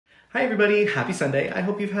Hi everybody, happy Sunday. I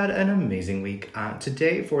hope you've had an amazing week.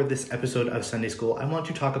 Today for this episode of Sunday School, I want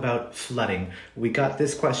to talk about flooding. We got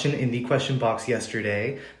this question in the question box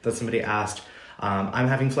yesterday that somebody asked. I'm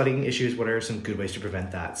having flooding issues. What are some good ways to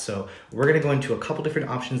prevent that? So we're going to go into a couple different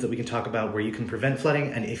options that we can talk about where you can prevent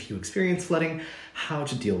flooding, and if you experience flooding, how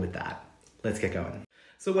to deal with that. Let's get going.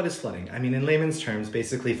 So what is flooding? I mean, in layman's terms,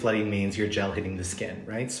 basically flooding means your gel hitting the skin,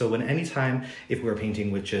 right? So when anytime, if we're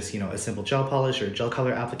painting with just, a simple gel polish or gel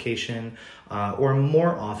color application, or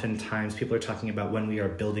more often times people are talking about when we are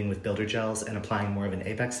building with builder gels and applying more of an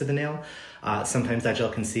apex to the nail, sometimes that gel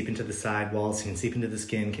can seep into the side walls, can seep into the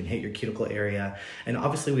skin, can hit your cuticle area. And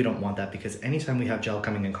obviously we don't want that because anytime we have gel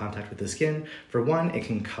coming in contact with the skin, for one, it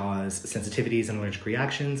can cause sensitivities and allergic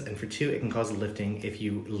reactions. And for two, it can cause lifting if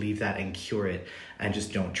you leave that and cure it and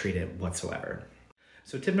just don't treat it whatsoever.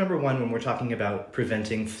 So tip number one, when we're talking about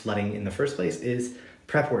preventing flooding in the first place, is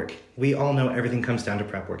prep work. We all know everything comes down to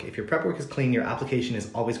prep work. If your prep work is clean, your application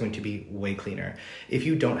is always going to be way cleaner. If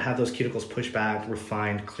you don't have those cuticles pushed back,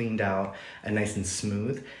 refined, cleaned out, and nice and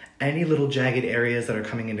smooth, any little jagged areas that are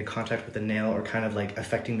coming into contact with the nail or kind of like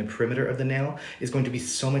affecting the perimeter of the nail is going to be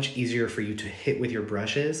so much easier for you to hit with your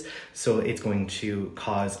brushes. So it's going to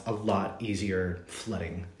cause a lot easier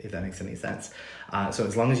flooding, if that makes any sense. So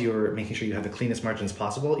as long as you're making sure you have the cleanest margins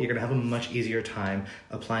possible, you're gonna have a much easier time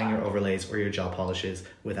applying your overlays or your gel polishes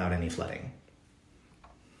without any flooding.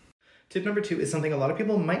 Tip number two is something a lot of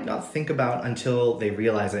people might not think about until they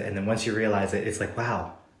realize it. And then once you realize it, it's like,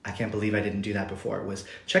 wow, I can't believe I didn't do that before, was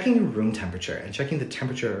checking your room temperature and checking the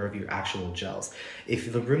temperature of your actual gels.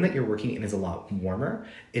 If the room that you're working in is a lot warmer,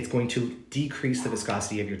 it's going to decrease the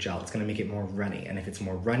viscosity of your gel. It's going to make it more runny. And if it's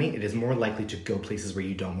more runny, it is more likely to go places where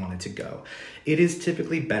you don't want it to go. It is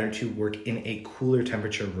typically better to work in a cooler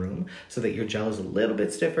temperature room so that your gel is a little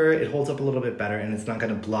bit stiffer, it holds up a little bit better, and it's not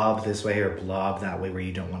going to blob this way or blob that way where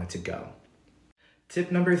you don't want it to go. Tip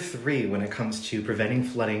number three when it comes to preventing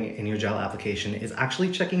flooding in your gel application is actually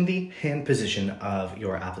checking the hand position of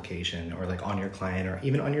your application, or like on your client, or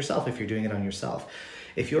even on yourself if you're doing it on yourself.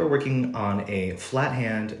 If you're working on a flat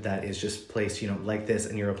hand that is just placed, like this,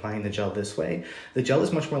 and you're applying the gel this way, the gel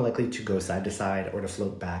is much more likely to go side to side or to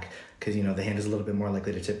float back because, the hand is a little bit more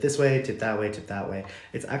likely to tip this way, tip that way, tip that way.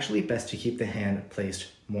 It's actually best to keep the hand placed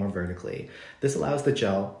more vertically. This allows the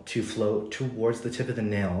gel to float towards the tip of the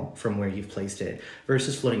nail from where you've placed it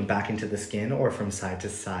versus floating back into the skin or from side to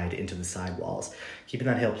side into the side walls. Keeping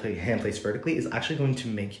that hand placed vertically is actually going to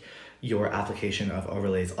make your application of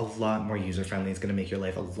overlays a lot more user-friendly. It's going to make your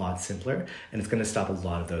life a lot simpler, and it's going to stop a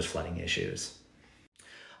lot of those flooding issues.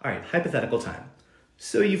 All right, hypothetical time.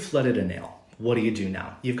 So you flooded a nail. What do you do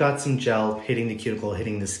now? You've got some gel hitting the cuticle,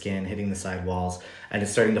 hitting the skin, hitting the side walls, and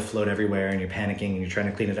it's starting to float everywhere, and you're panicking, and you're trying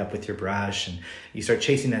to clean it up with your brush, and you start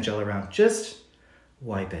chasing that gel around. Just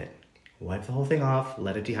wipe it. Wipe the whole thing off,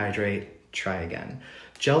 let it dehydrate, try again.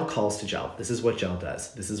 Gel calls to gel. This is what gel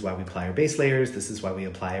does. This is why we apply our base layers. This is why we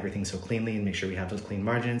apply everything so cleanly and make sure we have those clean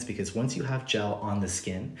margins, because once you have gel on the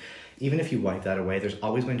skin, even if you wipe that away, there's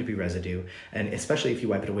always going to be residue. And especially if you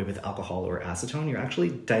wipe it away with alcohol or acetone, you're actually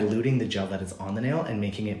diluting the gel that is on the nail and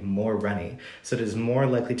making it more runny. So it is more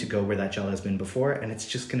likely to go where that gel has been before, and it's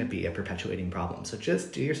just gonna be a perpetuating problem. So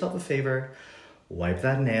just do yourself a favor, wipe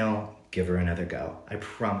that nail, give her another go. I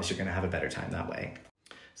promise you're gonna have a better time that way.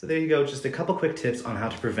 So there you go, just a couple quick tips on how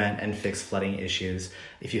to prevent and fix flooding issues.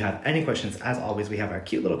 If you have any questions, as always, we have our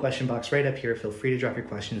cute little question box right up here. Feel free to drop your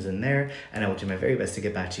questions in there, and I will do my very best to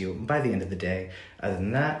get back to you by the end of the day. Other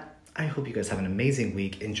than that, I hope you guys have an amazing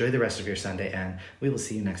week. Enjoy the rest of your Sunday, and we will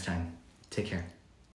see you next time. Take care.